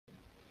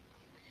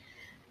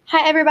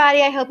Hi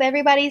everybody, I hope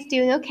everybody's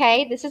doing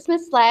okay. This is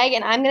Miss Legg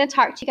and I'm going to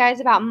talk to you guys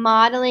about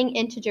modeling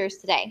integers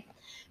today.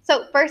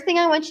 So first thing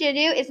I want you to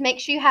do is make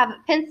sure you have a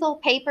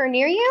pencil, paper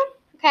near you,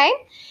 okay?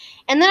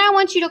 And then I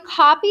want you to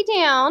copy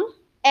down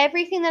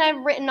everything that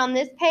I've written on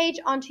this page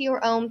onto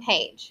your own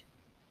page,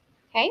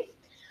 okay?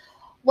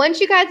 Once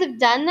you guys have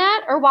done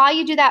that, or while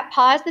you do that,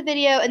 pause the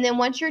video, and then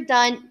once you're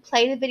done,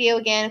 play the video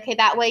again, okay?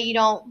 That way you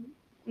don't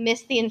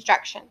miss the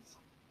instructions,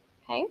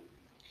 okay?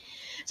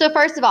 So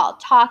first of all,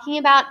 talking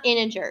about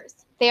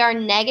integers. They are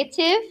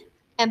negative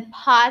and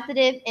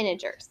positive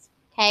integers,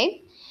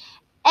 okay?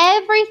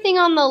 Everything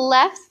on the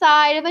left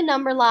side of a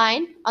number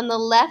line, on the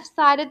left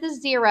side of the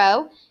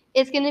zero,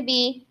 is going to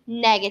be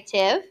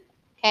negative,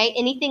 okay?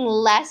 Anything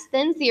less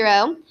than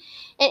zero.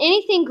 And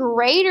anything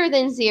greater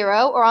than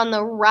zero, or on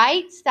the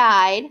right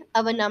side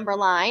of a number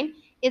line,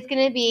 is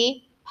going to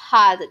be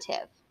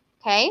positive,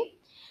 okay?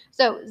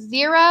 So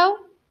 0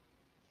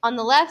 on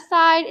the left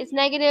side is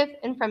negative,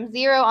 and from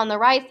 0 on the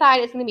right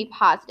side is going to be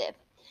positive.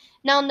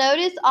 Now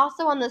notice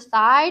also on the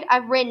side,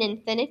 I've written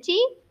infinity,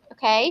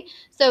 okay?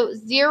 So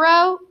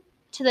 0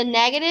 to the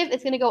negative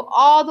is going to go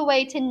all the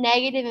way to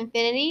negative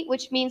infinity,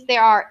 which means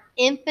there are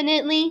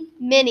infinitely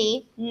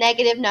many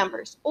negative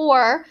numbers,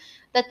 or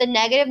that the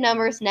negative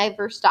numbers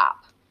never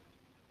stop,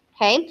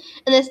 okay?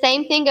 And the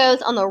same thing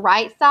goes on the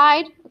right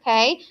side,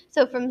 okay?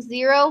 So from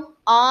 0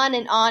 on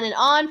and on and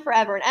on,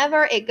 forever and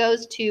ever, it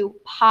goes to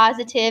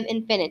positive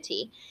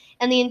infinity.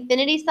 And the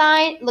infinity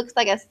sign looks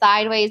like a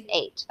sideways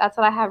 8. That's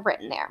what I have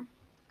written there,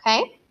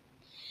 okay?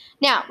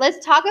 Now,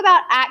 let's talk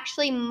about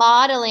actually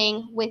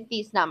modeling with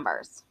these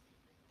numbers.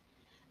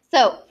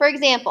 So, for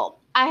example,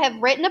 I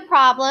have written a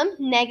problem,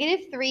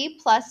 -3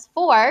 plus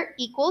 4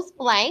 equals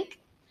blank.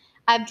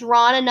 I've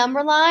drawn a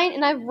number line,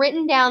 and I've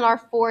written down our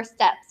 4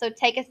 steps. So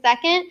take a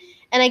second,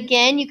 and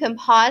again, you can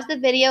pause the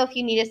video if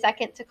you need a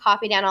second to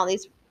copy down all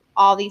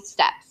these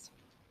steps.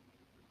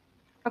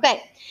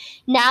 Okay,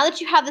 now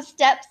that you have the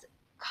steps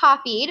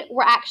copied,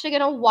 we're actually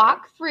going to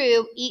walk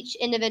through each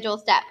individual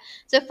step.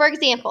 So for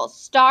example,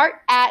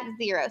 start at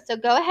 0. So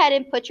go ahead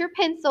and put your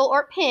pencil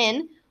or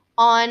pen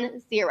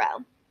on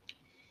 0.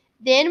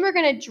 Then we're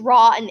going to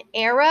draw an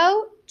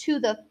arrow to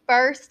the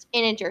first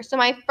integer. So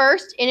my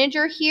first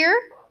integer here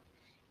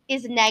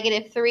is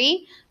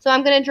 -3. So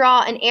I'm going to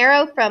draw an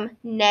arrow from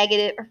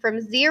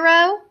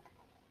 0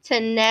 to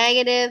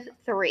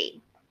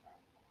 -3.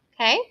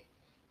 Okay?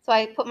 So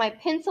I put my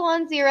pencil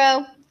on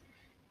 0,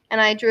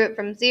 and I drew it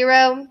from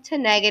 0 to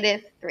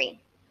 -3.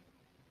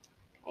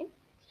 Okay?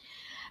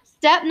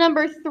 Step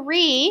number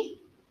 3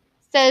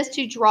 says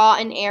to draw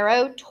an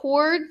arrow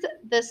towards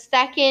the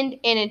second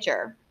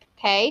integer.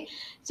 Okay?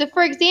 So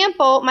for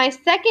example, my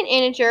second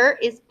integer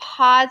is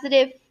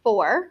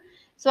 +4.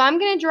 So I'm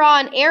going to draw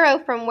an arrow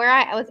from where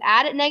I was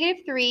at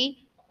 -3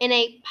 in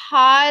a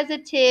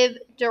positive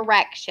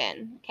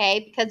direction, okay?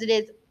 Because it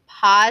is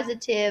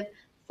 +4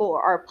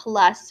 or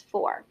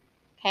 +4,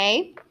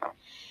 okay?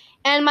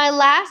 And my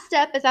last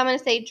step is I'm going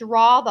to say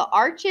draw the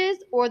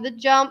arches or the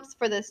jumps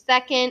for the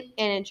second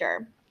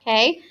integer,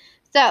 okay?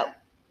 So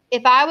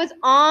if I was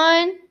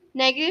on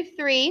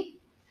 -3,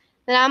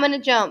 then I'm going to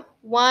jump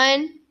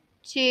 1,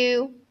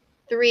 2,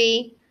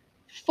 3,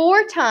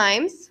 4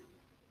 times,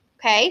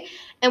 okay?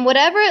 And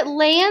whatever it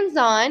lands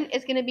on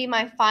is going to be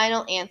my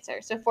final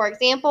answer. So for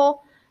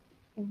example,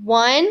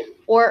 1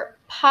 or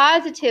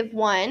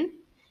 +1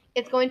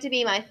 is going to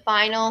be my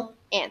final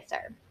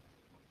answer,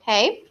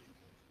 okay?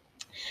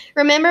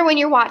 Remember, when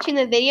you're watching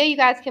the video, you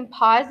guys can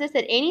pause this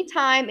at any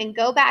time and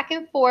go back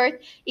and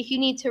forth if you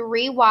need to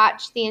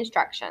re-watch the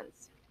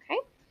instructions, okay?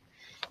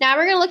 Now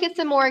we're going to look at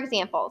some more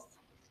examples,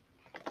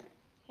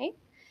 okay?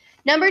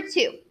 Number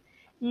 2,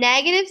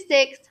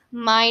 -6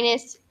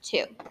 minus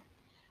 2.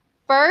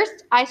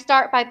 First, I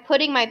start by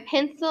putting my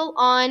pencil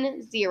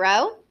on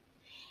 0,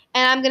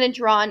 and I'm going to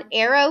draw an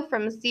arrow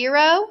from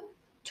 0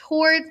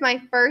 towards my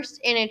first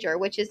integer,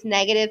 which is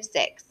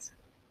 -6.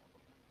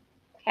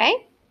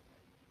 Okay?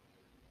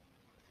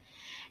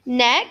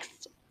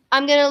 Next,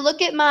 I'm going to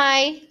look at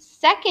my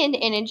second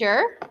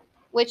integer,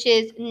 which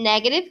is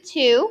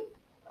 -2.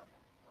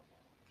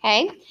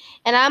 Okay?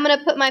 And I'm going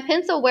to put my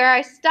pencil where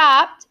I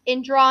stopped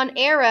and draw an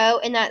arrow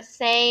in that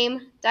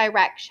same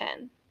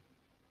direction.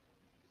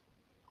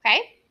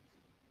 Okay?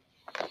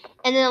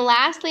 And then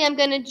lastly, I'm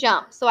going to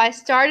jump. So I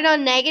started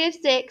on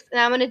 -6, and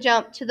I'm going to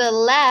jump to the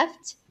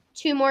left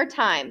 2 more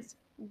times.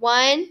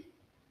 1,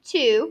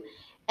 2,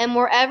 and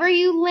wherever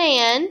you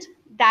land,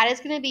 that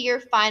is going to be your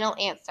final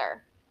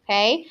answer.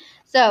 Okay?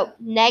 So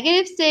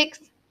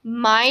 -6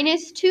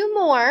 minus 2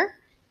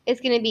 more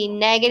is going to be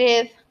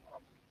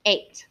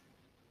 -8.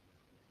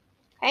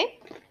 Okay?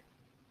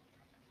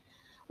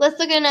 Let's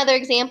look at another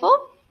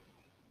example.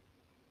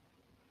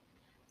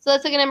 So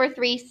let's look at number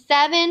 3,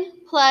 7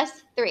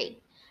 plus 3.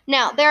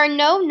 Now, there are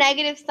no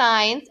negative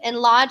signs, and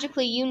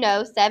logically you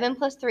know 7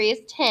 plus 3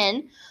 is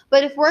 10.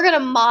 But if we're going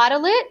to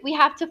model it, we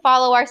have to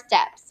follow our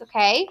steps,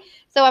 okay?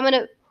 So I'm going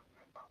to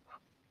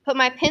put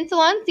my pencil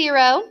on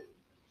 0,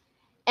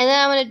 and then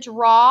I'm going to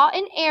draw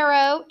an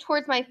arrow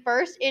towards my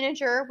first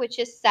integer, which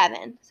is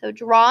 7. So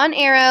draw an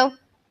arrow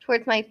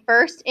towards my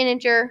first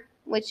integer,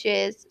 which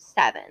is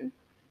 7.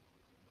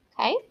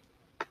 Okay?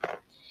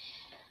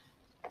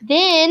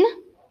 Then,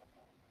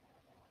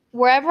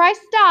 wherever I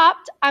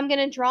stopped, I'm going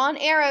to draw an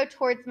arrow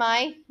towards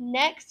my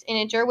next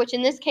integer, which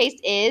in this case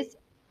is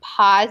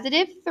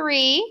positive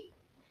 3.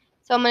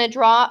 So I'm going to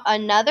draw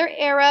another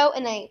arrow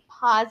in a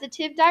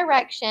positive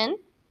direction.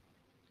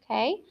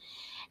 Okay?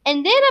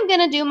 And then I'm going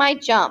to do my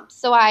jump.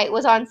 So I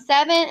was on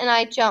 7 and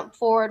I jumped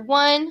forward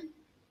 1,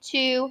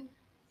 2,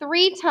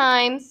 3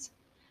 times,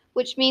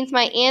 which means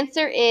my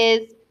answer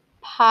is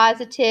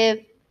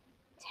positive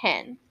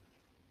 10.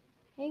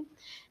 Okay.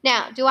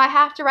 Now, do I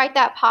have to write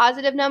that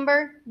positive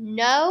number?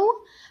 No,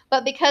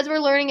 but because we're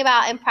learning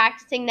about and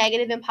practicing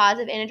negative and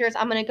positive integers,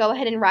 I'm going to go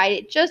ahead and write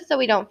it just so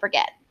we don't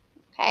forget.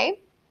 Okay.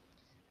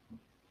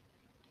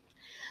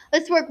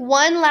 Let's work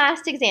one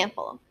last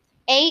example.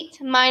 8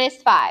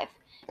 minus 5.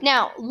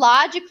 Now,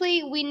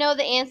 logically, we know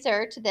the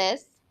answer to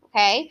this,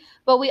 okay?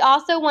 But we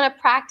also want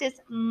to practice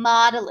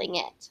modeling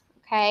it,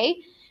 okay?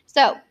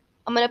 So,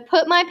 I'm going to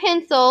put my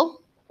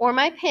pencil or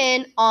my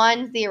pen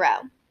on 0.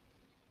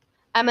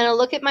 I'm going to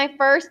look at my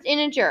first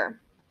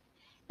integer.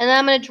 And then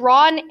I'm going to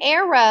draw an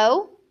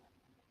arrow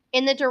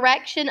in the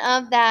direction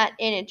of that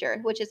integer,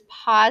 which is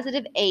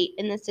positive 8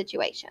 in this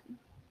situation.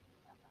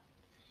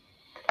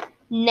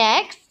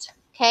 Next,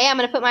 okay, I'm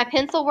going to put my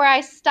pencil where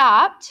I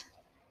stopped.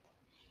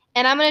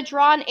 And I'm going to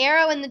draw an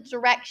arrow in the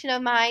direction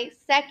of my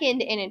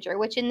second integer,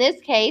 which in this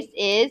case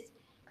is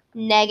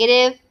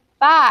negative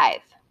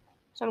 5.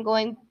 So I'm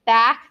going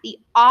back the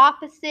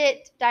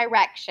opposite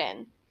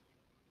direction.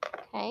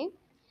 Okay.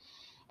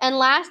 And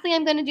lastly,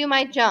 I'm going to do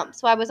my jump.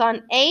 So I was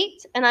on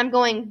 8, and I'm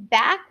going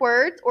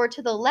backwards or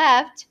to the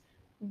left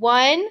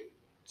 1,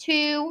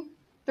 2,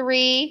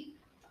 3,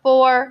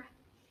 4,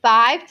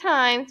 5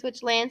 times,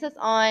 which lands us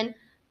on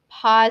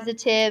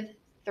positive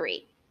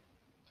 3.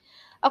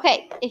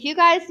 Okay, if you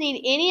guys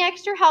need any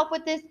extra help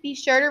with this, be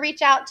sure to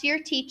reach out to your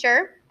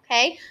teacher,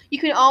 okay? You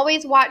can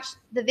always watch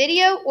the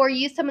video or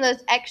use some of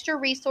those extra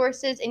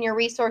resources in your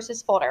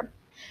resources folder.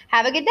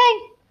 Have a good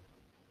day.